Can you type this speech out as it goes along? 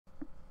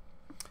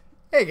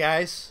Hey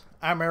guys,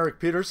 I'm Erik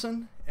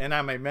Peterson, and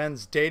I'm a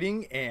men's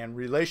dating and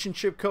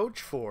relationship coach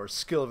for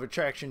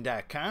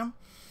𝗕𝗲𝗶𝗀𝗀𝗀𝗀𝗀𝗀𝗀𝗀𝗀.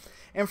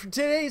 And for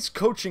today's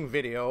coaching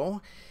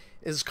video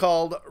is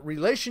called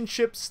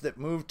Relationships That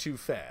Move Too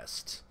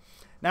Fast.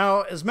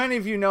 Now, as many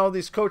of you know,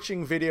 these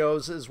coaching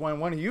videos is when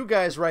one of you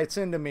guys writes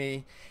into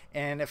me,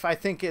 and if I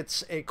think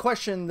it's a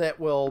question that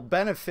will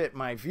benefit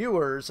my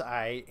viewers,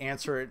 I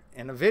answer it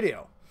in a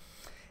video.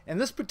 And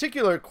this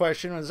particular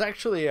question was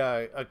actually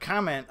a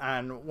comment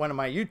on one of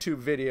my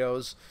YouTube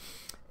videos,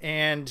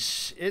 and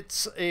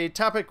it's a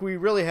topic we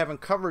really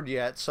haven't covered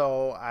yet,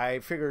 so I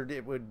figured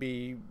it would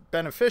be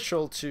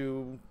beneficial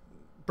to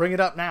bring it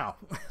up now.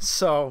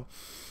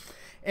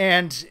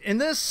 And in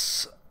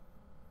this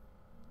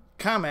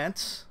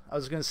comment, I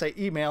was going to say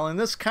email, in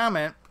this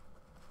comment,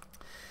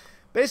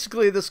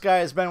 basically this guy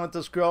has been with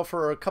this girl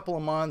for a couple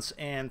of months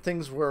and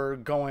things were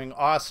going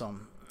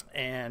awesome,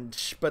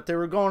 but they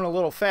were going a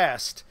little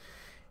fast,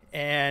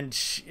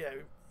 and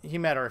he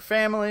met her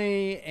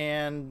family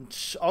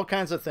and all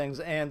kinds of things,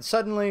 and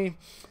suddenly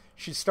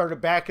she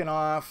started backing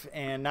off,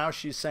 and now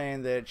she's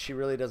saying that she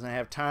really doesn't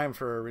have time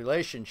for a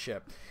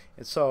relationship.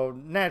 And so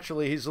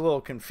naturally he's a little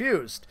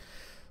confused.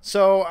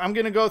 So I'm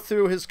going to go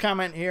through his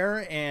comment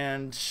here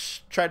and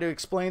try to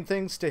explain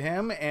things to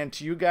him and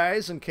to you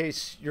guys in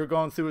case you're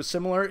going through a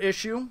similar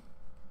issue.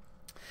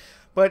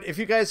 But if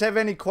you guys have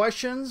any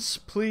questions,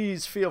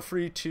 please feel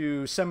free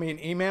to send me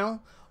an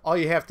email. All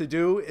you have to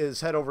do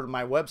is head over to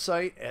my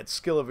website at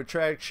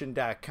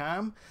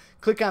𝗕𝗲𝗶𝗀𝗀𝗀𝗀𝗀𝗀𝗀𝗀,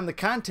 click on the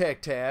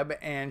contact tab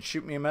and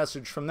shoot me a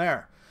message from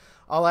there.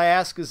 All I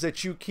ask is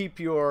that you keep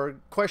your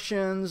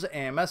questions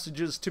and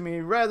messages to me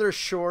rather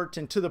short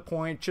and to the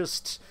point,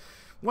 just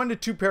 1 to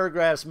 2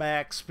 paragraphs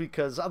max,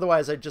 because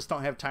otherwise I just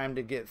don't have time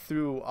to get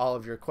through all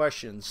of your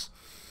questions.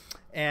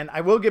 And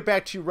I will get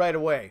back to you right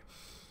away.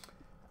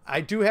 I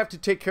do have to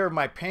take care of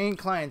my paying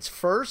clients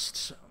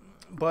first,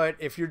 but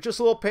if you're just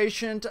a little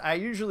patient, I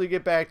usually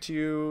get back to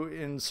you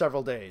in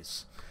several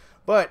days.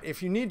 But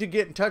if you need to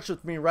get in touch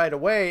with me right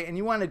away and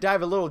you want to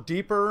dive a little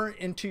deeper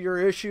into your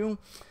issue,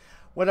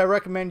 what I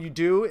recommend you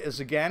do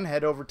is, again,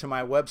 head over to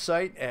my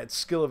website at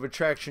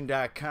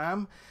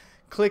𝗕𝗲𝗶𝗀𝗀𝗀𝗀𝗀𝗀𝗀𝗀𝗀,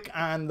 click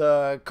on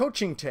the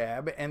coaching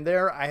tab, and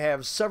there I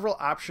have several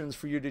options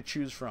for you to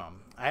choose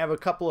from. I have a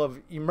couple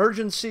of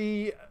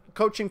emergency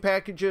coaching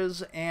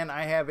packages, and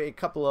I have a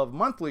couple of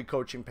monthly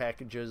coaching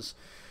packages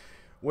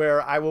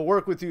where I will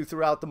work with you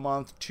throughout the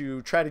month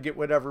to try to get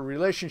whatever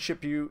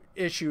relationship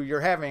issue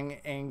you're having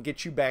and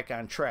get you back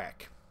on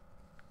track.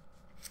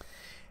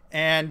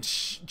 And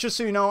just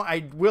so you know,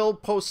 I will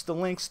post the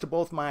links to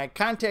both my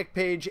contact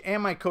page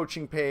and my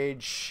coaching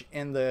page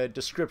in the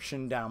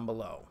description down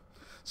below.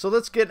 So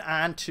let's get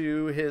on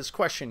to his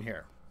question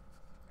here.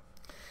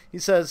 He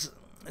says,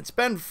 it's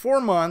been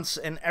 4 months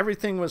and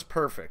everything was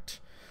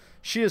perfect.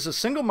 She is a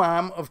single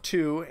mom of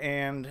 2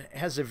 and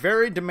has a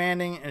very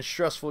demanding and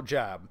stressful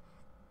job.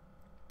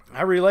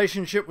 Our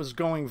relationship was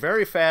going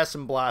very fast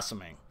and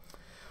blossoming.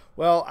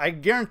 Well, I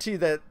guarantee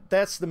that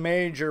that's the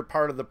major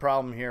part of the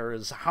problem here,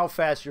 is how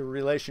fast your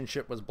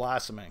relationship was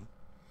blossoming.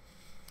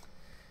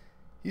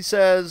 He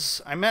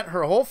says, I met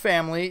her whole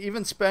family,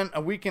 even spent a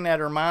weekend at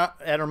her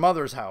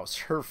mother's house.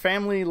 Her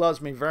family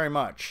loves me very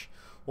much.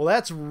 Well,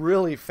 that's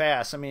really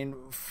fast. I mean,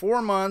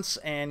 4 months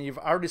and you've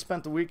already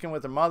spent the weekend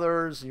with her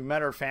mothers, you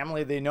met her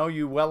family, they know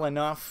you well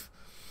enough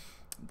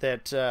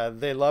that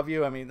they love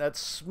you. I mean,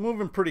 that's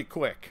moving pretty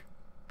quick.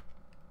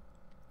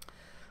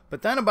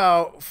 But then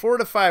about 4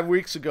 to 5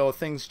 weeks ago,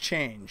 things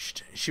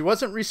changed. She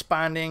wasn't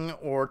responding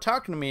or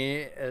talking to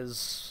me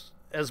as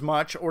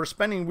much or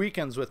spending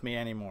weekends with me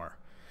anymore.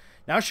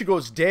 Now she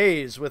goes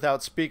days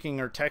without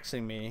speaking or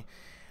texting me,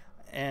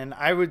 and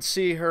I would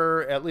see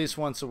her at least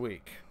once a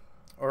week.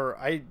 Or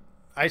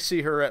I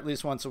see her at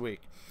least once a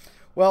week.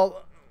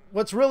 Well,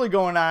 what's really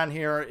going on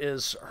here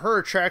is her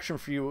attraction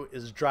for you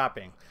is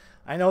dropping.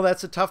 I know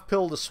that's a tough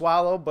pill to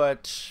swallow,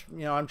 but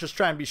I'm just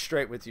trying to be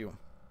straight with you.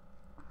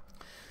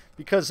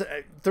 Because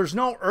there's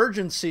no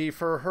urgency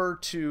for her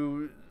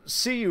to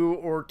see you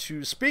or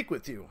to speak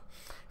with you.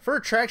 If her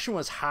attraction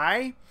was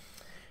high,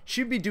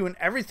 she'd be doing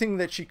everything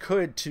that she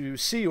could to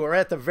see you, or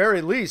at the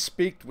very least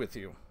speak with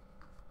you.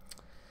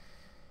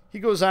 He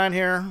goes on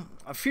here,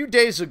 a few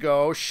days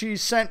ago she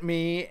sent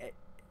me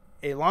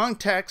a long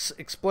text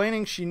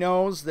explaining she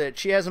knows that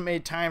she hasn't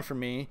made time for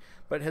me,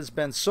 but has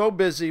been so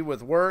busy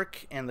with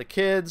work and the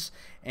kids,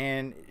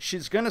 and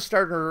she's going to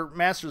start her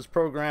master's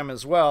program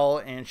as well,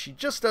 and she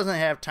just doesn't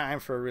have time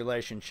for a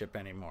relationship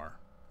anymore.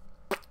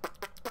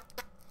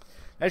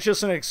 That's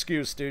just an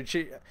excuse, dude.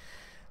 She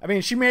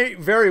may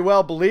very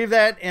well believe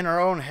that in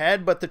her own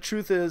head, but the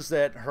truth is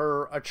that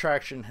her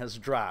attraction has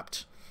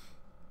dropped.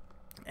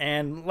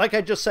 And like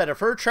I just said, if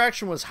her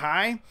attraction was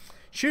high,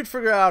 she would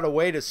figure out a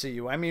way to see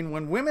you. I mean,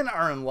 when women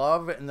are in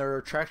love and their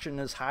attraction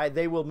is high,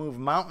 they will move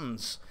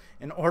mountains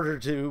in order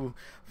to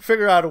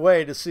figure out a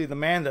way to see the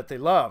man that they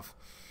love.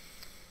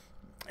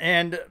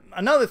 And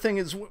another thing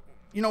is,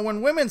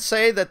 when women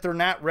say that they're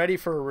not ready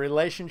for a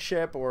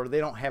relationship or they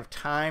don't have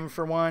time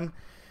for one,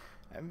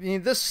 I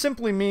mean, this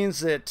simply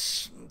means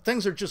that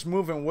things are just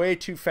moving way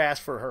too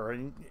fast for her.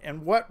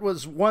 And what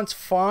was once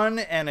fun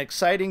and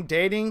exciting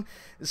dating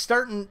is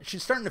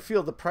she's starting to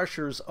feel the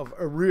pressures of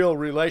a real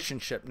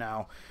relationship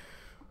now,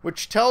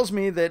 which tells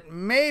me that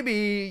maybe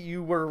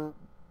you were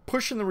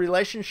pushing the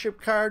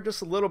relationship card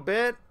just a little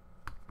bit.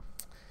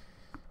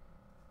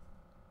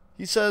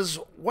 He says,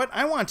 what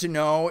I want to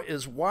know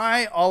is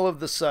why all of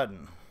the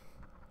sudden?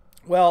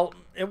 Well,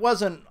 it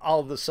wasn't all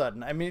of a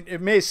sudden. I mean, it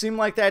may seem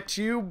like that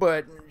to you,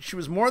 but she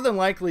was more than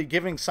likely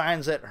giving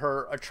signs that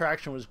her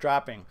attraction was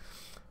dropping.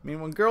 I mean,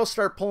 when girls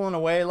start pulling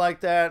away like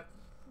that,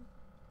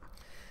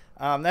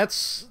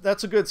 that's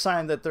a good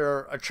sign that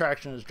their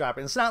attraction is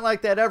dropping. It's not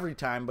like that every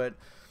time, but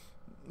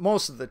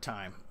most of the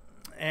time.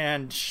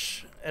 And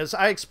as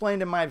I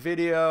explained in my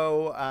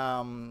video,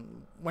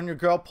 when your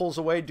girl pulls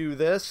away, do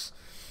this.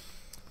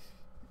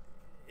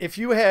 If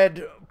you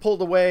had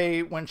pulled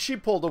away when she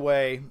pulled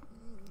away,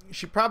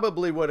 she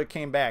probably would have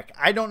came back.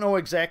 I don't know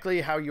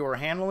exactly how you were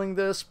handling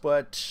this,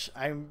 but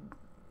I'm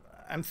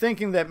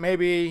thinking that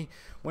maybe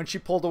when she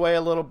pulled away a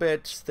little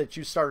bit, that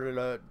you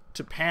started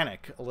to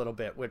panic a little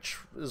bit, which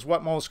is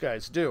what most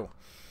guys do.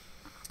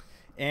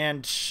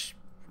 And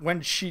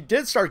when she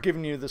did start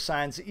giving you the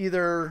signs,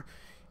 either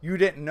you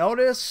didn't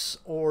notice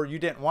or you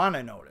didn't want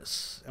to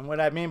notice. And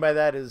what I mean by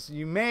that is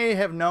you may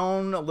have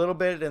known a little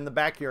bit in the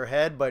back of your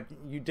head, but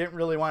you didn't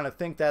really want to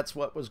think that's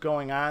what was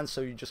going on, so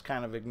you just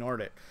kind of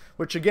ignored it,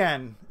 which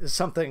again is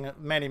something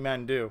many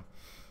men do.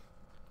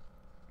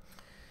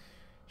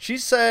 She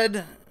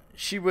said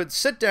she would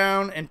sit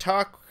down and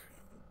talk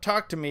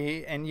to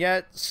me, and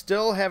yet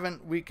still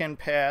haven't weekend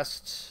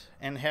passed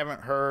and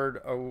haven't heard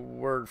a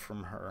word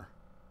from her.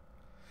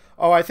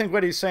 Oh, I think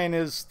what he's saying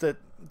is that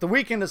the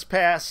weekend has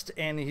passed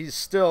and he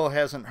still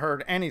hasn't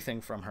heard anything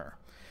from her.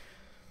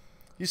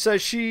 He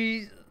says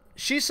she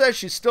says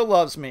she still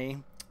loves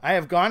me. I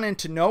have gone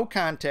into no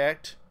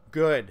contact.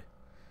 Good.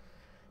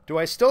 Do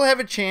I still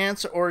have a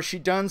chance, or is she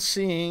done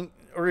seeing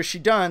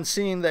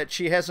that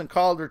she hasn't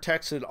called or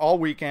texted all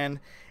weekend,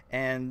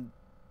 and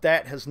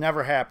that has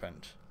never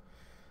happened?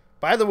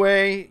 By the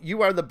way,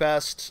 you are the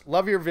best.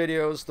 Love your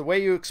videos. The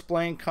way you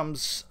explain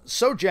comes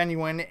so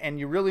genuine, and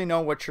you really know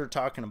what you're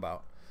talking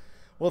about.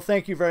 Well,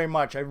 thank you very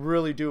much. I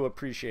really do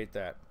appreciate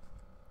that.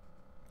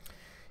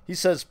 He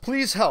says,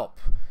 please help.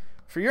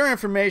 For your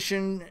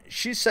information,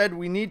 she said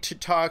we need to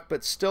talk,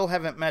 but still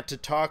haven't met to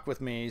talk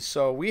with me.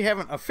 So we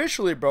haven't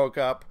officially broke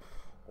up,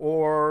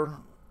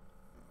 or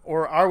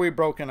are we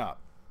broken up?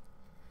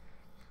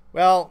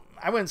 Well,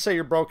 I wouldn't say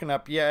you're broken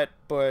up yet,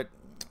 but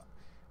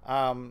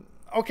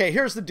okay,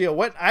 here's the deal.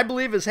 What I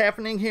believe is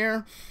happening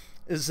here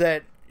is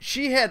that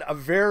she had a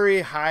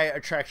very high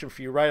attraction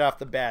for you right off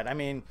the bat. I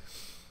mean,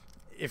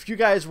 if you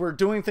guys were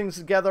doing things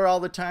together all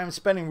the time,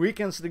 spending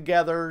weekends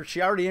together,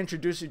 she already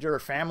introduced you to her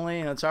family,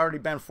 and it's already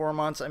been 4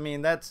 months. I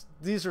mean,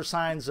 these are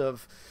signs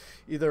of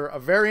either a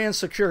very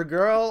insecure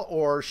girl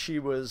or she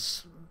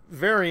was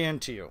very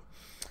into you.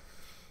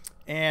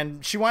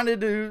 And she wanted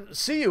to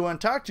see you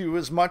and talk to you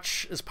as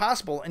much as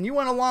possible. And you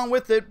went along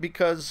with it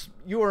because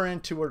you were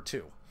into her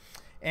too.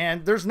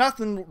 And there's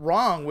nothing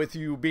wrong with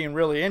you being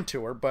really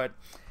into her. But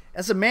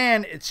as a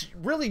man, it's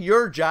really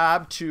your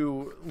job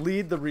to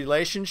lead the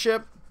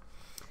relationship.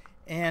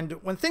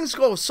 And when things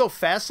go so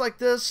fast like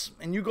this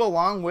and you go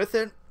along with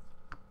it,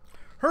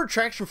 her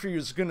attraction for you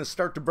is going to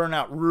start to burn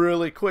out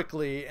really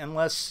quickly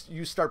unless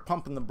you start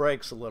pumping the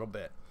brakes a little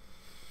bit.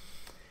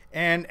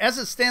 And as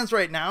it stands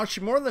right now, she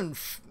more than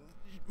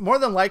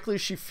likely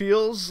she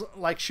feels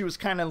like she was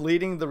kind of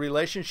leading the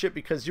relationship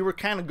because you were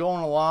kind of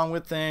going along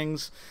with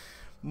things,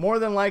 more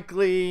than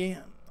likely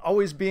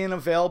always being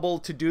available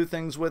to do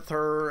things with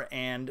her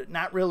and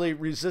not really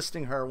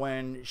resisting her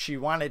when she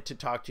wanted to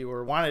talk to you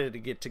or wanted to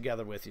get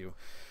together with you,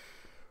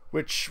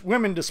 which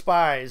women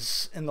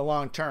despise in the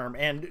long term.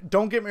 And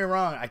don't get me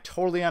wrong, I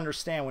totally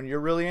understand when you're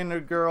really into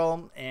a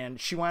girl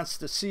and she wants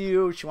to see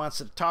you, she wants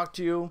to talk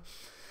to you.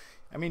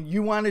 I mean,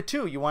 you want it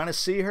too. You want to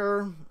see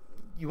her.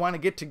 You want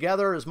to get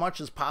together as much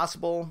as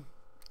possible.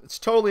 It's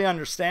totally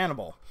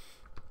understandable.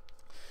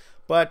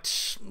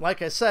 But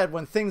like I said,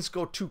 when things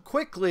go too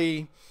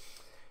quickly,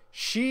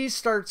 she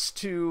starts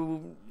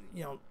to,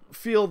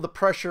 feel the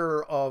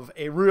pressure of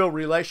a real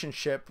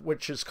relationship,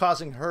 which is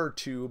causing her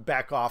to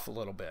back off a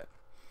little bit.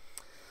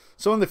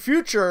 So in the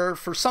future,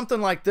 for something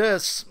like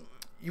this,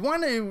 you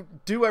want to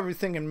do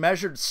everything in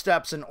measured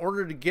steps in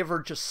order to give her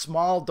just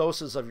small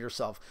doses of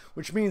yourself,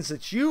 which means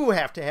that you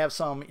have to have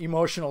some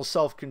emotional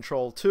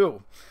self-control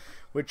too,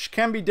 which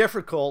can be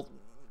difficult,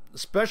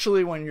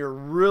 especially when you're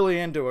really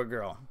into a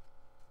girl.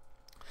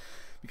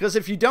 Because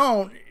if you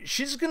don't,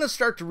 she's going to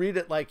start to read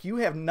it like you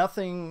have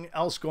nothing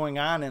else going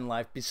on in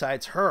life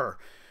besides her,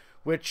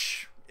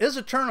 which is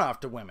a turnoff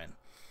to women.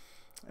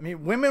 I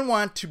mean, women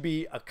want to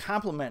be a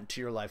complement to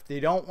your life. They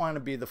don't want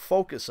to be the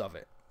focus of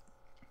it.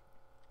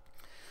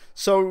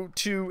 So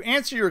to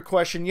answer your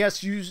question,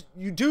 yes, you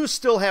do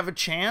still have a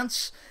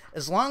chance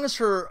as long as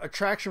her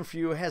attraction for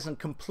you hasn't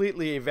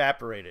completely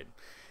evaporated.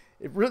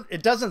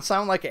 It doesn't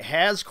sound like it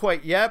has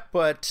quite yet,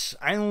 but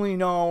I only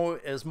know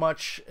as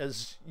much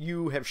as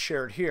you have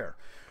shared here.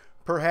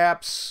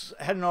 Perhaps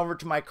heading over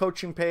to my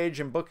coaching page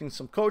and booking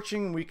some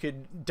coaching, we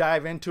could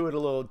dive into it a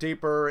little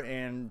deeper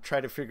and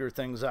try to figure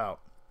things out.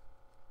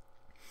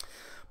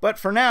 But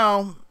for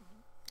now,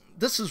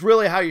 this is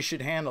really how you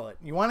should handle it.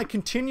 You want to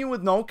continue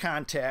with no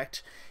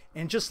contact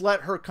and just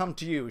let her come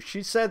to you.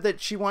 She said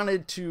that she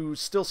wanted to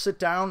still sit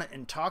down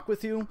and talk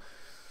with you.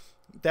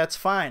 That's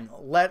fine.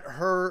 Let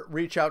her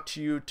reach out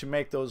to you to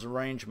make those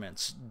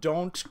arrangements.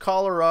 Don't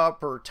call her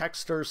up or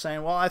text her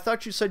saying, well, I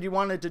thought you said you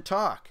wanted to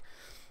talk.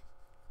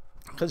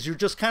 Because you're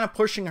just kind of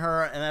pushing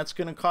her, and that's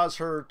going to cause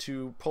her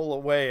to pull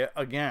away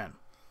again.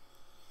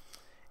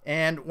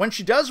 And when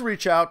she does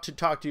reach out to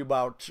talk to you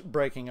about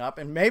breaking up,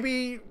 and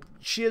maybe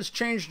she has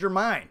changed her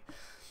mind.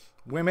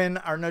 Women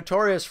are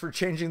notorious for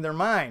changing their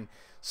mind.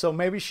 So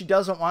maybe she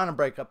doesn't want to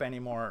break up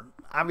anymore.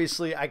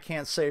 Obviously, I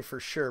can't say for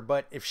sure.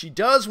 But if she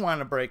does want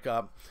to break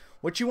up,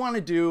 what you want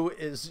to do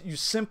is you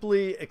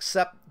simply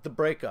accept the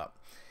breakup.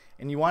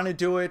 And you want to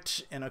do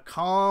it in a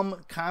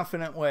calm,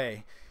 confident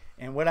way.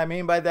 And what I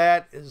mean by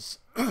that is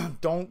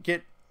don't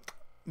get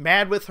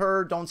mad with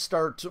her. Don't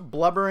start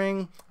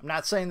blubbering. I'm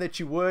not saying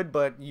that you would,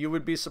 but you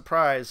would be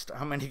surprised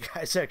how many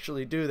guys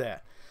actually do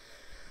that.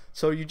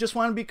 So you just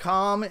want to be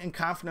calm and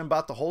confident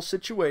about the whole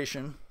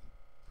situation.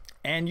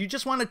 And you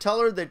just want to tell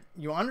her that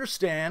you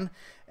understand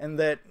and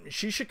that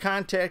she should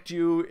contact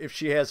you if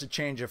she has a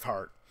change of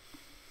heart.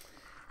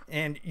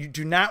 And you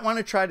do not want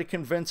to try to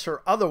convince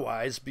her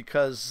otherwise,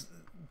 because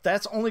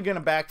that's only going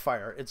to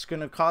backfire. It's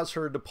going to cause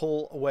her to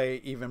pull away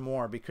even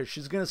more, because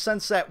she's going to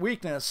sense that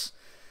weakness,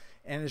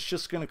 and it's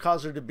just going to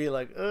cause her to be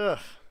like, ugh.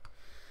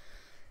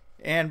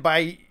 And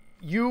by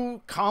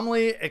you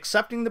calmly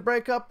accepting the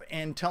breakup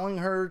and telling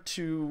her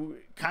to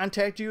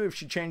contact you if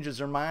she changes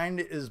her mind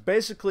is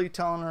basically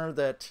telling her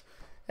that,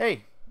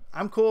 hey,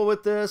 I'm cool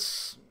with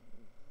this.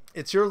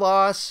 It's your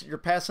loss. You're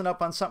passing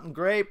up on something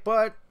great.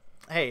 But,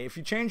 hey, if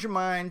you change your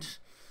mind,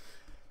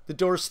 the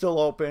door's still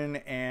open,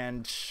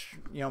 and,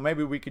 you know,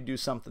 maybe we could do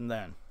something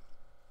then.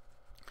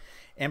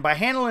 And by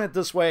handling it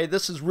this way,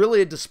 this is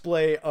really a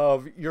display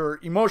of your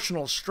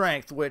emotional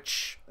strength,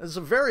 which is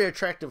a very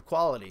attractive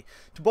quality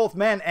to both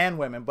men and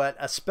women, but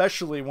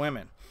especially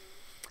women.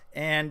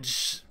 And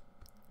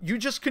you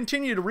just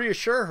continue to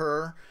reassure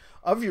her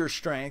of your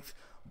strength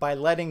by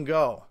letting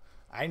go.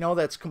 I know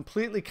that's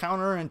completely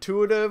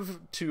counterintuitive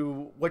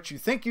to what you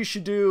think you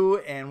should do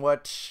and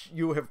what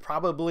you have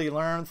probably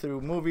learned through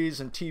movies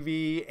and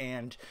TV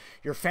and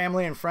your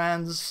family and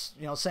friends,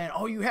 you know, saying,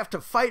 oh, you have to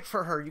fight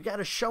for her. You got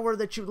to show her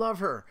that you love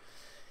her.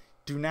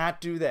 Do not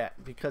do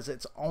that, because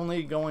it's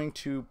only going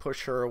to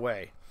push her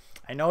away.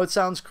 I know it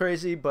sounds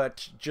crazy,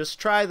 but just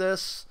try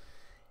this.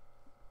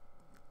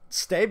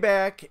 Stay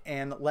back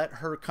and let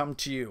her come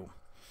to you.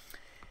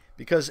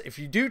 Because if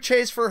you do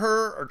chase for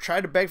her or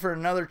try to beg for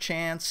another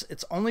chance,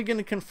 it's only going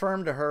to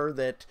confirm to her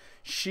that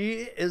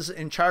she is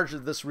in charge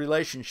of this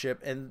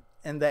relationship, and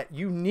that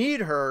you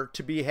need her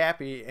to be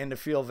happy and to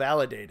feel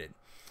validated.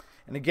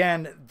 And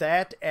again,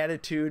 that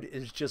attitude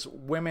is just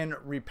women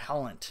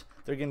repellent.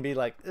 They're going to be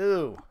like,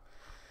 ooh.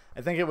 I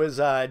think it was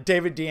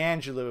David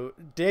D'Angelo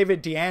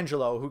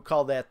who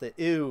called that the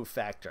ew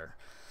factor.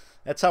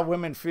 That's how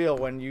women feel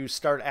when you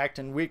start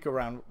acting weak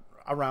around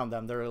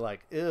them. They're like,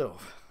 ew.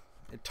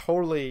 It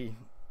totally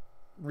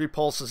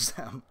repulses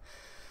them.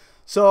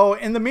 So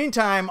in the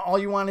meantime, all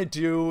you want to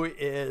do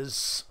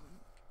is,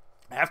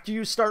 after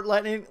you start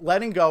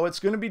letting go, it's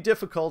going to be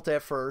difficult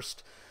at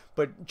first,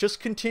 but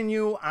just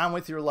continue on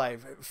with your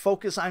life.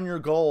 Focus on your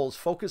goals.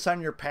 Focus on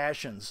your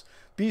passions.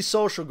 Be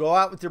social. Go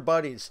out with your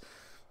buddies.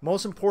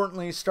 Most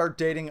importantly, start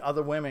dating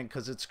other women,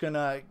 because it's going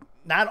to,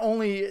 not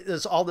only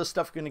is all this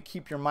stuff going to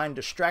keep your mind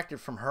distracted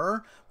from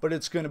her, but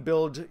it's going to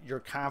build your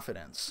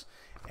confidence.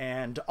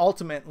 And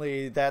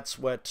ultimately, that's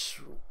what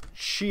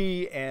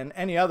she and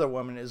any other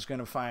woman is going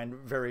to find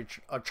very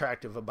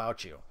attractive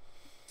about you.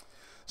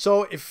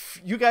 So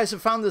if you guys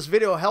have found this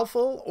video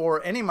helpful,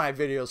 or any of my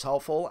videos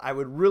helpful, I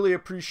would really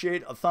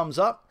appreciate a thumbs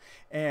up,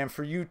 and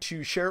for you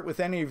to share it with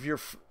any of your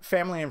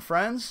family and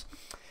friends.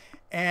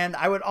 And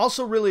I would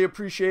also really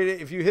appreciate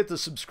it if you hit the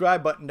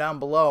subscribe button down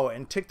below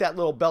and tick that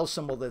little bell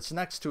symbol that's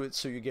next to it,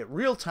 so you get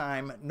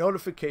real-time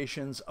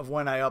notifications of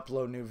when I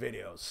upload new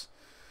videos.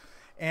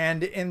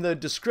 And in the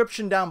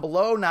description down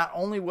below, not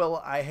only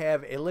will I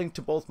have a link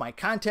to both my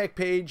contact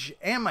page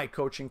and my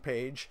coaching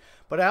page,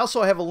 but I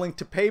also have a link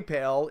to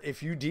PayPal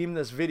if you deem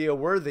this video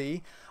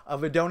worthy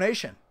of a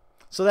donation.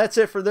 So that's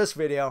it for this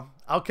video.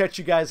 I'll catch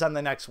you guys on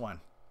the next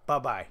one.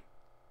 Bye-bye.